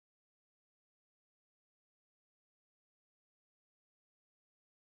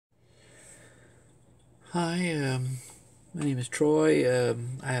Hi, my name is Troy.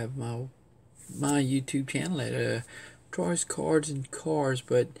 I have my YouTube channel at Troy's Cards and Cars,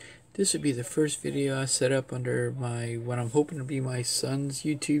 but this would be the first video I set up under my what I'm hoping to be my son's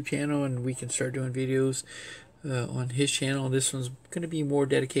YouTube channel, and we can start doing videos on his channel. This one's going to be more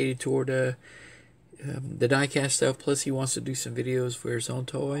dedicated toward the diecast stuff. Plus, he wants to do some videos for his own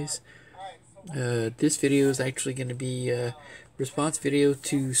toys. This video is actually going to be a response video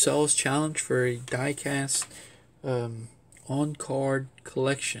to Saul's challenge for a diecast on-card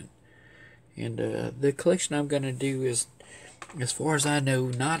collection. And the collection I'm going to do is, as far as I know,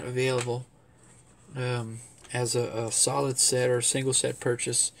 not available as a solid set or single set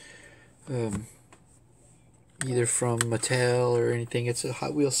purchase, either from Mattel or anything. It's a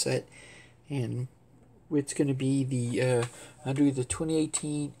Hot Wheels set, and it's going to be the I'll do the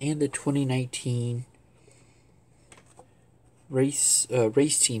 2018 and the 2019 race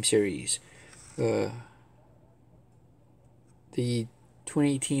team series. The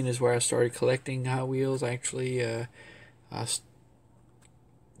 2018 is where I started collecting Hot Wheels. Actually, of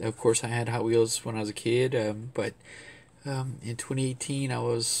course, I had Hot Wheels when I was a kid, but in 2018 I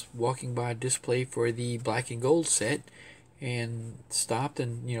was walking by a display for the black and gold set and stopped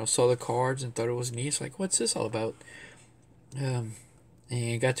and saw the cards and thought it was neat. It's like, what's this all about?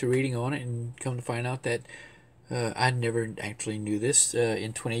 And got to reading on it, and come to find out that I never actually knew this.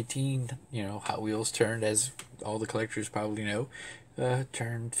 In 2018, Hot Wheels turned, as all the collectors probably know,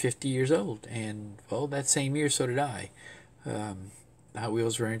 turned 50 years old, and well, that same year so did I. Hot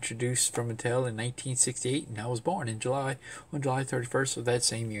Wheels were introduced from Mattel in 1968, and I was born on July 31st of that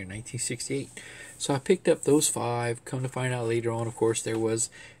same year, 1968. So I picked up those five. Come to find out later on, of course, there was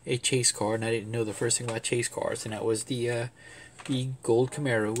a chase car, and I didn't know the first thing about chase cars, and that was the gold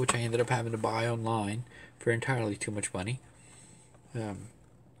Camaro, which I ended up having to buy online for entirely too much money.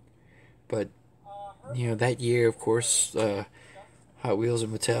 But that year, of course, Hot Wheels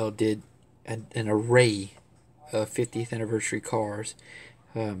and Mattel did an array of 50th anniversary cars,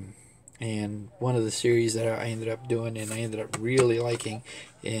 and one of the series that I ended up doing, and I ended up really liking,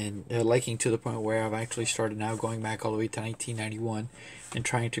 and liking to the point where I've actually started now going back all the way to 1991 and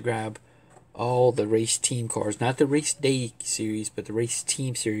trying to grab all the race team cars, not the race day series, but the race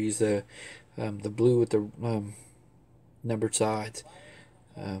team series, the blue with the numbered sides.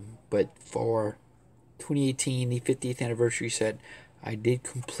 But for 2018, the 50th anniversary set, I did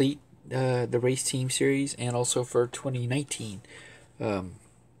complete the race team series, and also for 2019.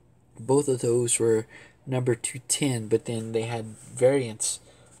 Both of those were numbered to 10, but then they had variants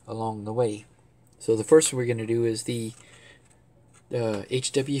along the way. So the first one we're going to do is the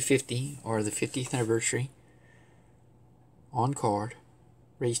HW50, or the 50th anniversary on card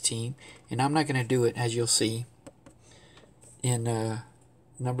race team, and I'm not going to do it, as you'll see, in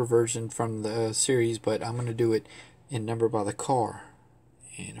number version from the series, but I'm going to do it in number by the car.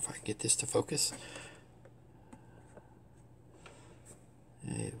 And if I can get this to focus,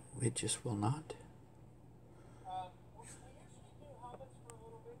 it just will not.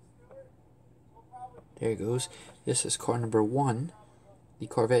 There it goes. This is car number 1, the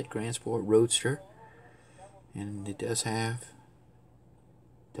Corvette Grand Sport Roadster, and it does have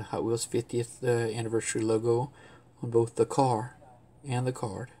the Hot Wheels 50th anniversary logo on both the car and the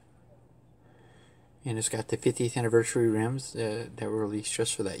card. And it's got the 50th anniversary rims that were released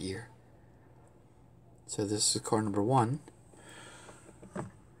just for that year. So this is car number 1.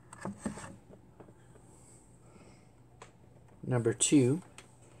 Number 2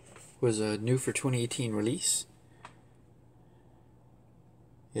 was a new for 2018 release.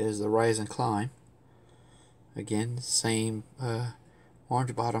 It is the Rise and Climb. Again, same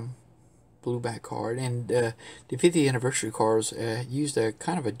orange bottom, blue back card, and the 50th anniversary cars used a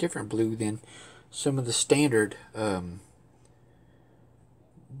kind of a different blue than some of the standard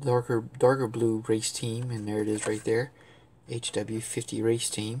darker blue race team, and there it is right there, HW50 race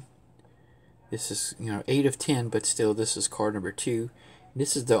team. This is 8 of 10, but still this is card number 2.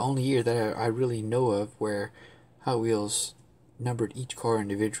 This is the only year that I really know of where Hot Wheels numbered each car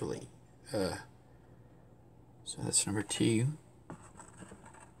individually. So that's number 2.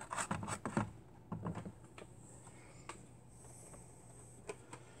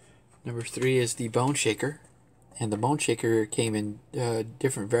 Number 3 is the Bone Shaker, and the Bone Shaker came in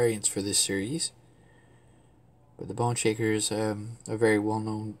different variants for this series. But the Bone Shaker is a very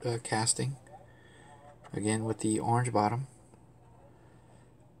well-known casting, again with the orange bottom,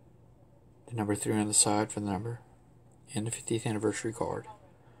 the number 3 on the side for the number, and the 50th anniversary card.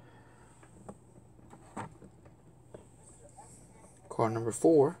 Card number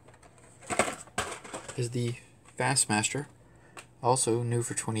 4 is the Fastmaster, also new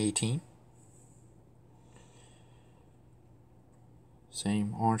for 2018.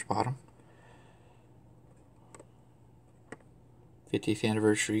 same orange bottom. 50th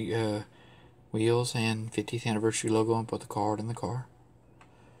anniversary wheels and 50th anniversary logo on both the card and the car.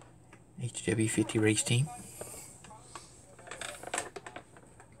 HW50 race team.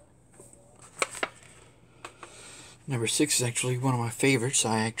 Number 6 is actually one of my favorites.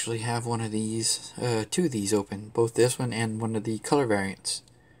 I actually have one of these, two of these open, both this one and one of the color variants.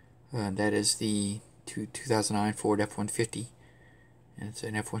 That is the 2009 Ford F-150, and it's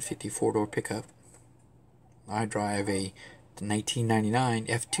an F-150 four-door pickup. I drive a 1999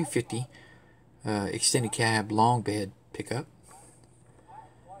 F-250 extended cab long bed pickup,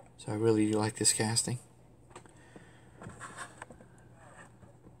 so I really do like this casting.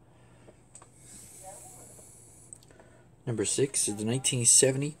 Number 6 is the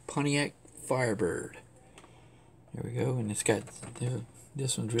 1970 Pontiac Firebird. There we go, and it's got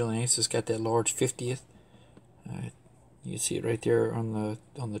this one's really nice. It's got that large 50th. You can see it right there on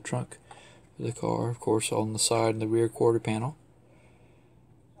the trunk of the car. Of course, on the side and the rear quarter panel.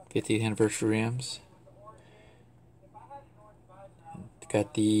 50th anniversary rims. It's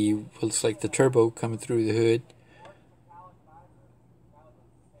got the what looks like the turbo coming through the hood.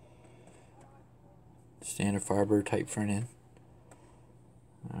 Standard Firebird type front end.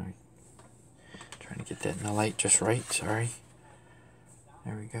 Alright. Trying to get that in the light just right, sorry.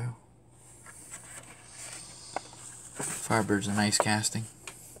 There we go. Firebird's a nice casting.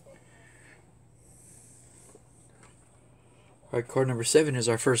 Alright, card number 7 is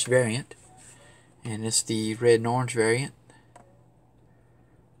our first variant. And it's the red and orange variant.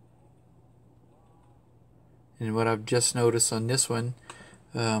 And what I've just noticed on this one,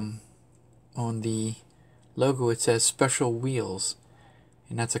 on the logo it says special wheels,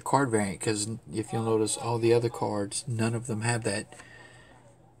 and that's a card variant, because if you'll notice all the other cards, none of them have that.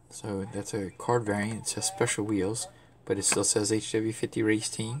 So that's a card variant. It says special wheels, but it still says HW50 race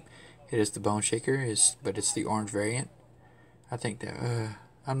team. It is the bone shaker, but it's the orange variant. I think that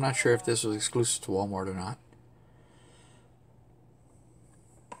I'm not sure if this was exclusive to Walmart or not,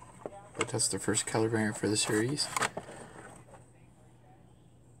 but that's the first color variant for the series.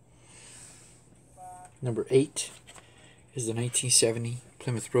 Number 8 is the 1970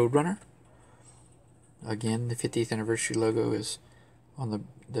 Plymouth Roadrunner. Again, the 50th anniversary logo is on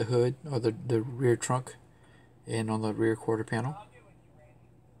the hood, or the rear trunk, and on the rear quarter panel.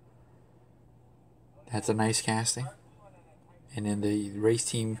 That's a nice casting. And in the race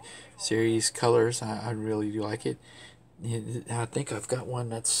team series colors, I really do like it. I think I've got one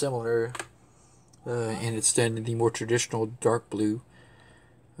that's similar, and it's done in the more traditional dark blue,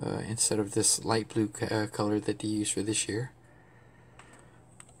 instead of this light blue color that they use for this year.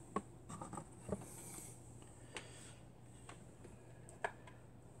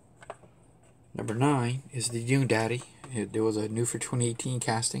 Number 9 is the Dune Daddy. There was a new for 2018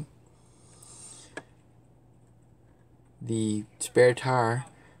 casting. The spare tire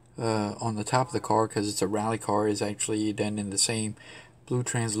on the top of the car, because it's a rally car, is actually done in the same blue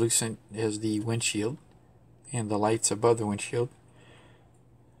translucent as the windshield and the lights above the windshield.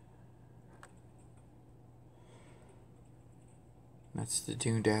 That's the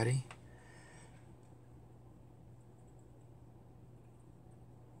Dune Daddy.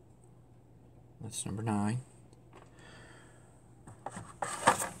 That's number 9.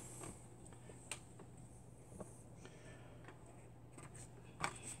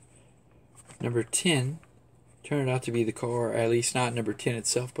 Number 10 turned out to be the car, at least not number 10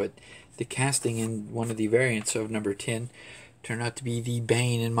 itself, but the casting in one of the variants of number 10 turned out to be the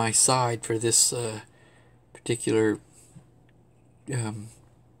bane in my side for this particular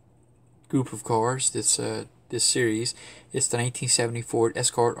group of cars, this series. It's the 1970 Ford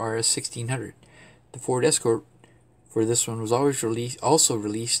Escort RS 1600. The Ford Escort for this one was always also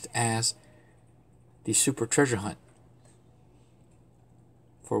released as the Super Treasure Hunt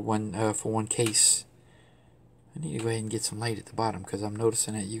for one case. I need to go ahead and get some light at the bottom, because I'm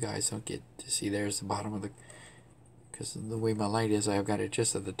noticing that you guys don't get to see. There's the bottom of the, because the way my light is, I've got it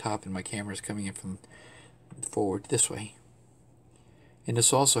just at the top, and my camera's coming in from forward this way. And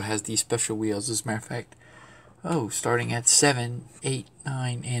this also has these special wheels. As a matter of fact, starting at 7, 8,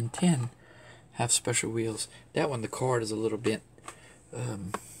 9, and 10 have special wheels. That one, the card is a little bit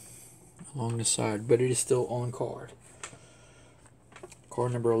along the side, but it is still on card.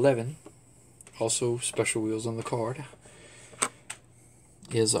 Card number 11, also special wheels on the card,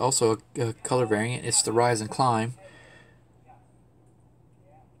 is also a color variant. It's the Rise and Climb,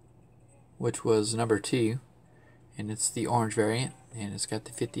 which was number 2, and it's the orange variant, and it's got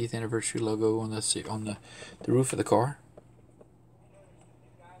the 50th anniversary logo on the roof of the car.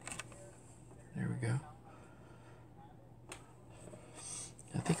 There we go.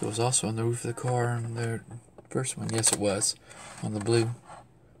 I think it was also on the roof of the car on the first one. Yes, it was on the blue.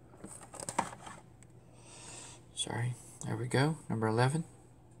 Sorry. There we go. Number 11.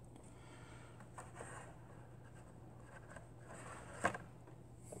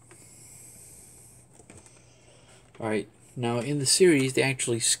 Alright, now in the series they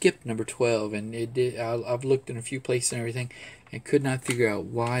actually skipped number 12, and it did. I've looked in a few places and everything and could not figure out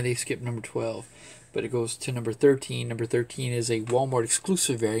why they skipped number 12. But it goes to number 13. Number 13 is a Walmart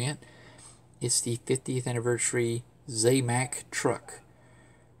exclusive variant. It's the 50th anniversary Zamac truck.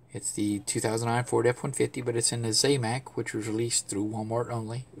 It's the 2009 Ford F-150, but it's in the Zamac, which was released through Walmart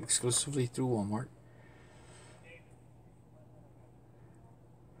only, exclusively through Walmart.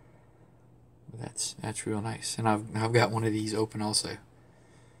 That's real nice, and I've got one of these open also.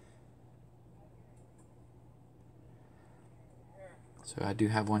 So I do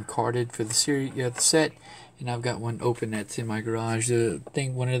have one carded for the series, the set, and I've got one open that's in my garage.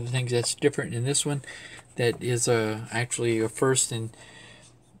 One of the things that's different in this one, that is actually a first, and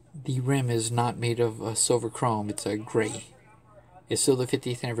the rim is not made of silver chrome. It's a gray. It's still the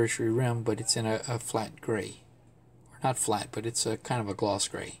 50th anniversary rim, but it's in a flat gray, or not flat, but it's a kind of a gloss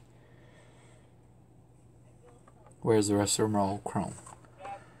gray. Whereas the rest of them are all chrome.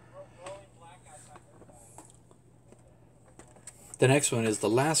 The next one is the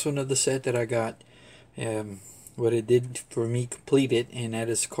last one of the set that I got. What it did for me complete it, and that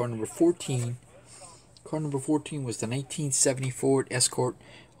is car number 14. Car number 14 was the 1970 Ford Escort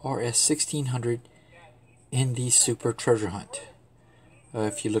RS 1600 in the Super Treasure Hunt.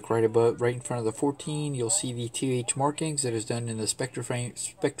 If you look right in front of the 14, you'll see the 2H markings that is done in the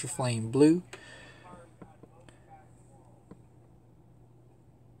Spectraflame blue.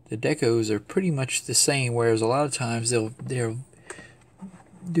 The decos are pretty much the same, whereas a lot of times they'll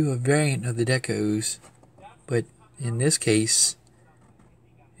do a variant of the decos, but in this case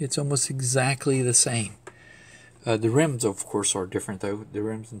it's almost exactly the same. The rims, of course, are different though. The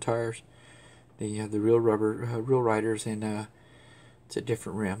rims and tires, they have the real rubber, real riders, and it's a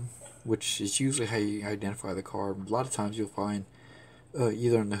different rim, which is usually how you identify the car. A lot of times you'll find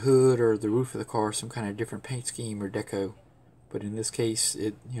either on the hood or the roof of the car some kind of different paint scheme or deco. But in this case,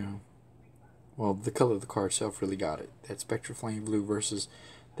 well, the color of the car itself really got it. That Spectraflame blue versus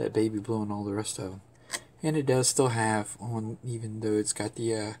that baby blue and all the rest of them. And it does still have on, even though it's got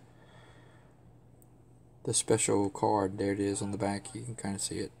the special card. There it is on the back. You can kind of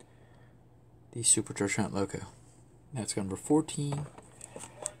see it. The Super Treasure Hunt logo. That's number 14.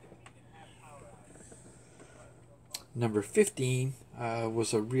 Number 15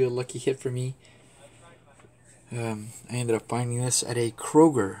 was a real lucky hit for me. I ended up finding this at a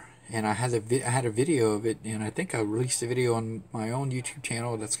Kroger, and I had a video of it, and I think I released a video on my own YouTube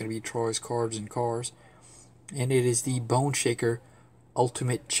channel. That's going to be Troy's Cards and Cars, and it is the Bone Shaker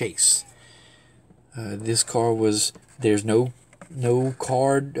Ultimate Chase. This car was, there's no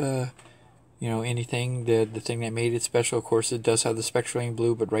card, anything. The thing that made it special, of course, it does have the Spectraflame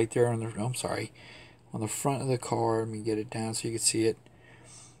blue, but right there on the front of the car, let me get it down so you can see it.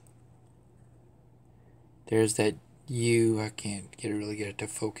 There's that U. I can't really get it to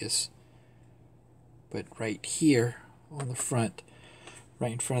focus, but right here on the front,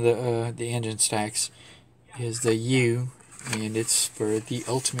 right in front of the engine stacks, is the U, and it's for the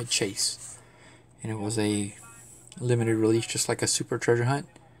Ultimate Chase. And it was a limited release, just like a Super Treasure Hunt.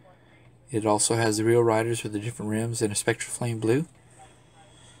 It also has the real riders with the different rims and a Spectraflame blue.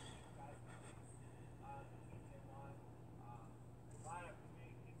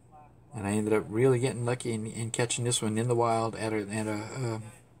 And I ended up really getting lucky in catching this one in the wild at a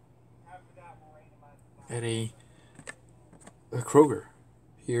Kroger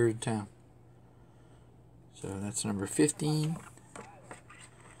here in town. So that's number 15.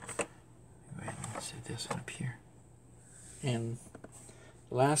 Go ahead and set this one up here. And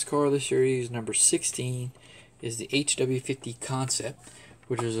the last car of the series, number 16, is the HW50 Concept,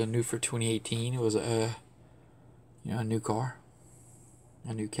 which is a new for 2018. It was a new car.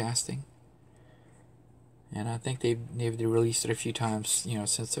 A new casting, and I think they've released it a few times,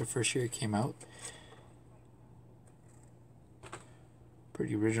 since their first year it came out.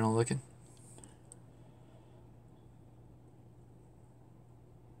 Pretty original looking.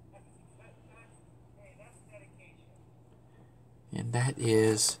 And that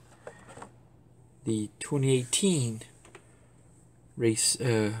is the 2018 race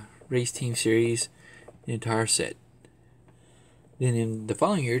team series, the entire set. Then in the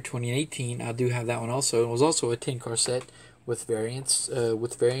following year, 2018, I do have that one also. It was also a 10-car set with variants.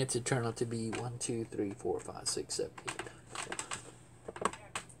 It turned out to be 1, 2, 3, 4, 5, 6, 7, 8.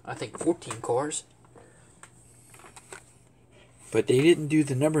 I think 14 cars. But they didn't do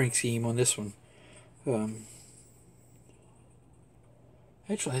the numbering scheme on this one.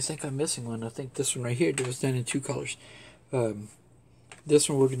 Actually, I think I'm missing one. I think this one right here was done in 2 colors. This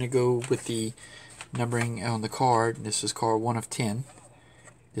one we're going to go with the numbering on the card. This is card 1 of 10.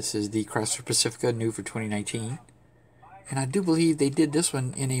 This is the Chrysler Pacifica, new for 2019. And I do believe they did this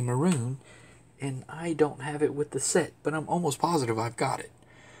one in a maroon, and I don't have it with the set, but I'm almost positive I've got it.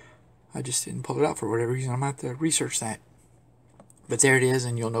 I just didn't pull it out for whatever reason. I'm going to have to research that. But there it is,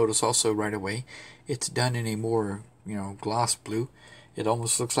 and you'll notice also right away, it's done in a more, gloss blue. It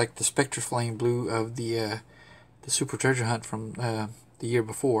almost looks like the Spectre Flame blue of the Super Treasure Hunt from the year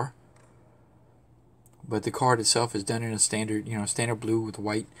before. But the card itself is done in a standard, standard blue with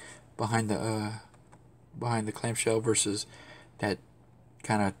white behind the clamshell versus that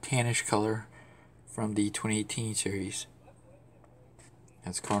kind of tannish color from the 2018 series.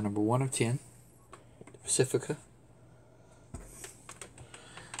 That's card number 1 of 10, the Pacifica.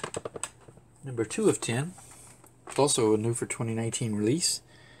 Number 2 of 10, also a new for 2019 release,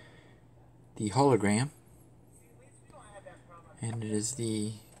 the Hologram. And it is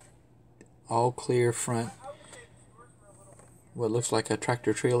the all clear front, what looks like a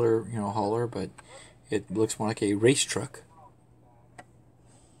tractor trailer, hauler, but it looks more like a race truck.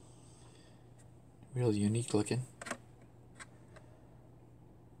 Real unique looking.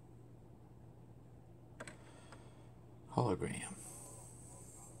 Hologram.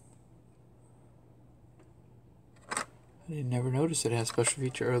 I never noticed it has a special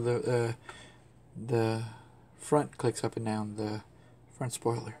feature, or the front clicks up and down, the front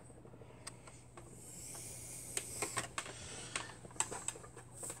spoiler.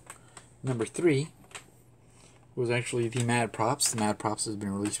 Number 3 was actually the Mad Props. The Mad Props has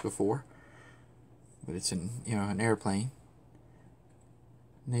been released before, but it's in an airplane.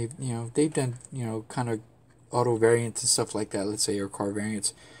 And they've done kind of auto variants and stuff like that, let's say, or car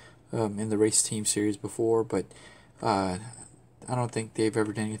variants in the Race Team series before, but I don't think they've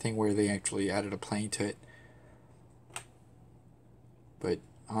ever done anything where they actually added a plane to it. But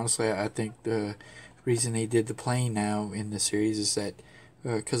honestly, I think the reason they did the plane now in the series is that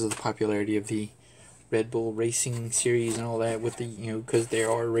because of the popularity of the Red Bull Racing series and all that, with the because there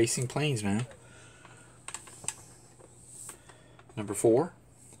are racing planes now. Number 4,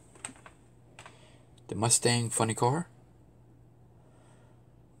 the Mustang Funny Car.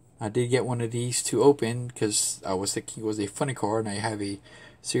 I did get one of these to open because I was thinking it was a funny car, and I have a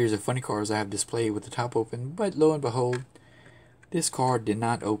series of funny cars I have displayed with the top open, but lo and behold, this car did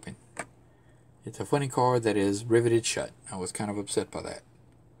not open. It's a funny car that is riveted shut. I was kind of upset by that.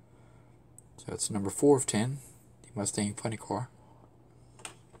 So it's number 4 of 10, the Mustang Funny Car.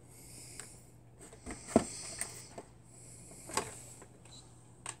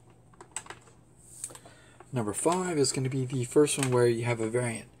 Number 5 is going to be the first one where you have a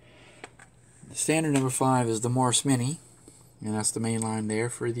variant. The standard number 5 is the Morris Mini, and that's the main line there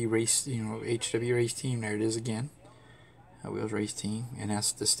for the race, HW Race Team. There it is again, Hot Wheels Race Team, and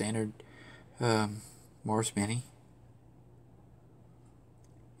that's the standard Morris Mini.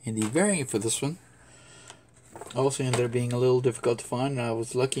 And the variant for this one also ended up being a little difficult to find, and I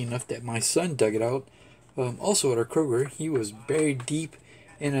was lucky enough that my son dug it out. Also at our Kroger, he was buried deep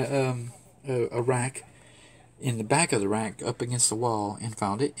in a rack, in the back of the rack, up against the wall, and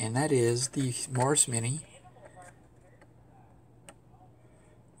found it. And that is the Morris Mini.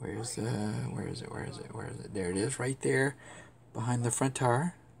 Where is it? There it is, right there, behind the front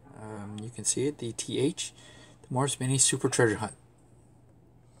tire. You can see it, the TH, the Morris Mini Super Treasure Hunt.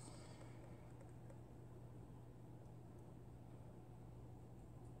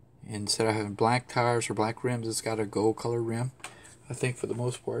 Instead of having black tires or black rims, it's got a gold color rim, I think, for the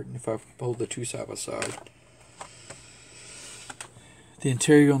most part. And if I hold the two side by side, the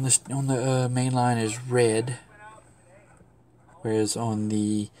interior on the main line is red, whereas on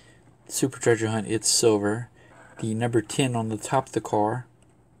the Super Treasure Hunt it's silver. The number 10 on the top of the car,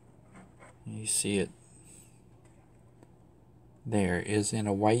 you see it there, is in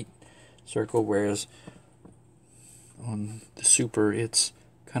a white circle, whereas on the Super it's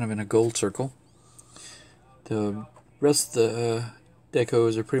kind of in a gold circle. The rest of the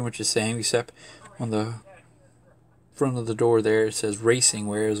decos are pretty much the same, except on the front of the door there it says Racing,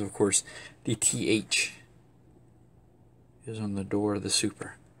 whereas of course the TH is on the door of the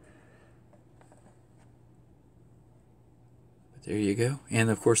Super. But there you go. And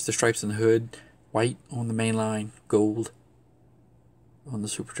of course the stripes on the hood, white on the main line, gold on the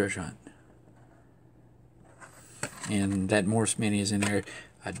Super Treasure Hunt. And that Morris Mini is in there.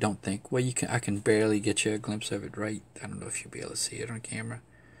 I don't think, well, I can barely get you a glimpse of it right. I don't know if you'll be able to see it on camera,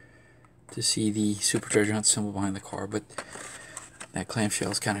 to see the Super Treasure Hunt symbol behind the car. But That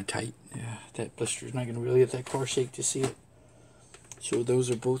clamshell is kind of tight. Yeah, that blister is not going to really let that car shake to see it. So those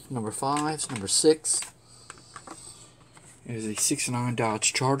are both number 5s. Number 6 is a 69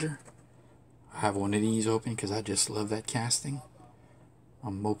 Dodge Charger. I have one of these open because I just love that casting.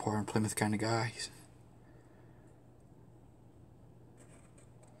 I'm a Mopar and Plymouth kind of guy.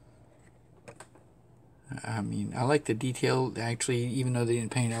 I mean, I like the detail. Actually, even though they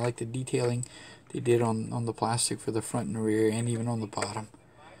didn't paint, I like the detailing they did on the plastic for the front and the rear, and even on the bottom.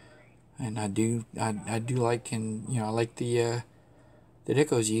 And I do like, and I like the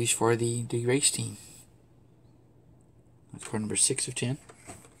decos used for the race team. That's car number 6 of 10.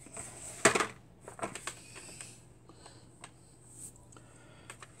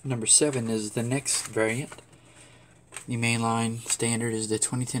 Number 7 is the next variant. The mainline standard is the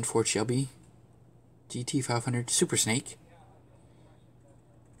 2010 Ford Shelby GT500 Super Snake.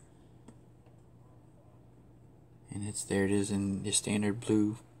 And there it is in the standard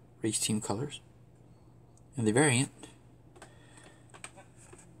blue race team colors. And the variant,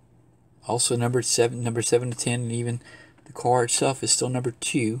 also number 7 to 10, and even the car itself is still number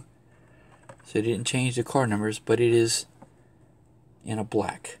 2. So it didn't change the car numbers, but it is in a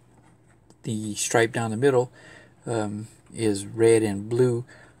black. The stripe down the middle is red and blue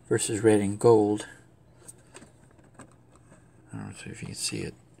versus red and gold. I don't know if you can see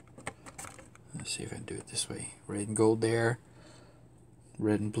it. Let's see if I can do it this way. Red and gold there.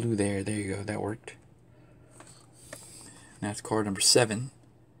 Red and blue there. There you go. That worked. And that's car number 7.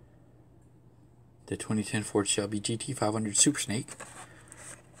 The 2010 Ford Shelby GT500 Super Snake.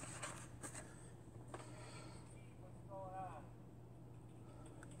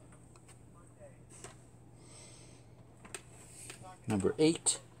 Number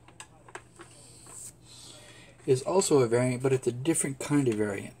 8 is also a variant, but it's a different kind of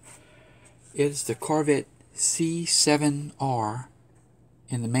variant. It's the Corvette C7R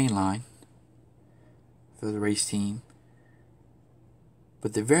in the mainline for the race team.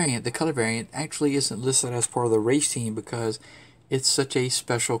 But the variant, the color variant, actually isn't listed as part of the race team because it's such a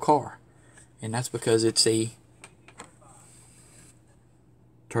special car. And that's because it's a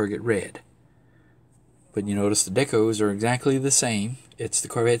target red. But you notice the decos are exactly the same. It's the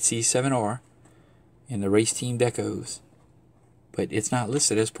Corvette C7R in the race team decos. But it's not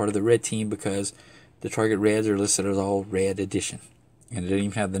listed as part of the red team because the Target Reds are listed as all red edition. And it doesn't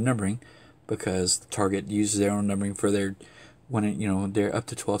even have the numbering because Target uses their own numbering for their their up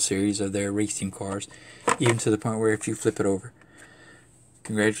to 12 series of their race team cars, even to the point where if you flip it over,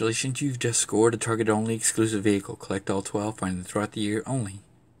 congratulations, you've just scored a Target only exclusive vehicle. Collect all 12, find them throughout the year only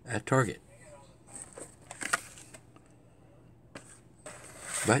at Target.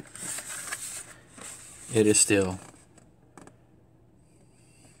 But it is still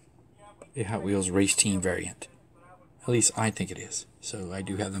a Hot Wheels race team variant. At least I think it is. So I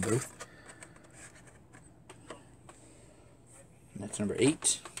do have them both. And that's number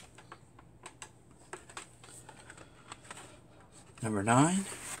 8. Number 9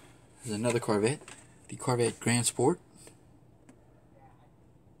 is another Corvette. The Corvette Grand Sport.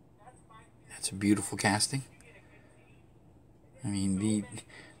 That's a beautiful casting. I mean, the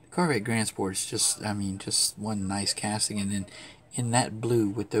Corvette Grand Sport is just one nice casting, and then in that blue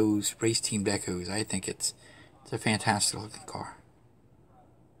with those race team decos, I think it's a fantastic looking car.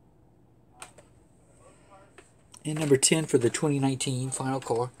 And number 10 for the 2019 final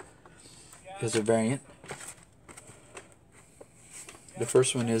car is a variant. The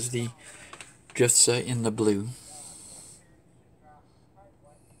first one is the Drifsa in the blue.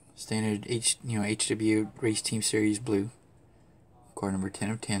 Standard HW Race Team Series blue. Car number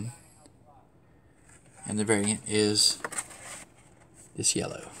 10 of 10. And the variant is this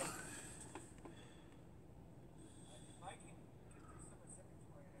yellow.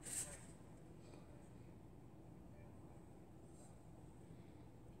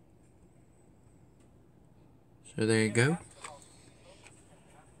 So there you go.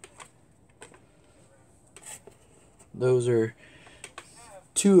 Those are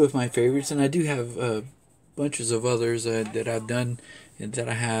two of my favorites, and I do have bunches of others that I've done and that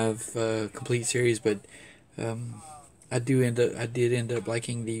I have complete series, but I did end up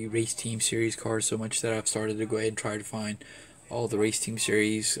liking the Race Team Series cars so much that I've started to go ahead and try to find all the Race Team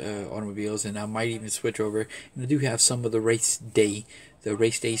Series automobiles, and I might even switch over. And I do have some of the Race Day. The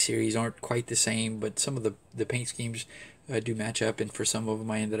Race Day series aren't quite the same, but some of the paint schemes do match up, and for some of them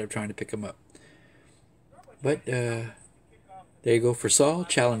I ended up trying to pick them up. But there you go for Saul.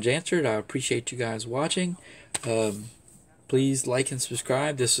 Challenge answered. I appreciate you guys watching. Please like and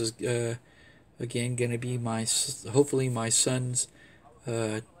subscribe. This is again going to be hopefully my son's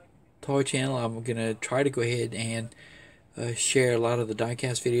toy channel. I'm going to try to go ahead and share a lot of the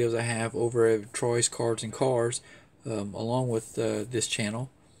diecast videos I have over at Troy's Cards and Cars, along with this channel.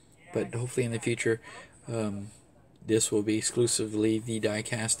 But hopefully in the future, this will be exclusively the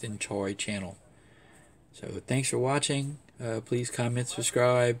Diecast and Troy channel. So thanks for watching. Please comment,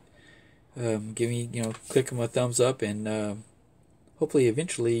 subscribe, give me, click on my thumbs up, and hopefully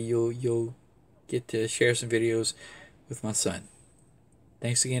eventually you'll get to share some videos with my son.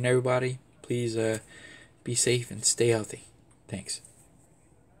 Thanks again, everybody. Please be safe and stay healthy. Thanks.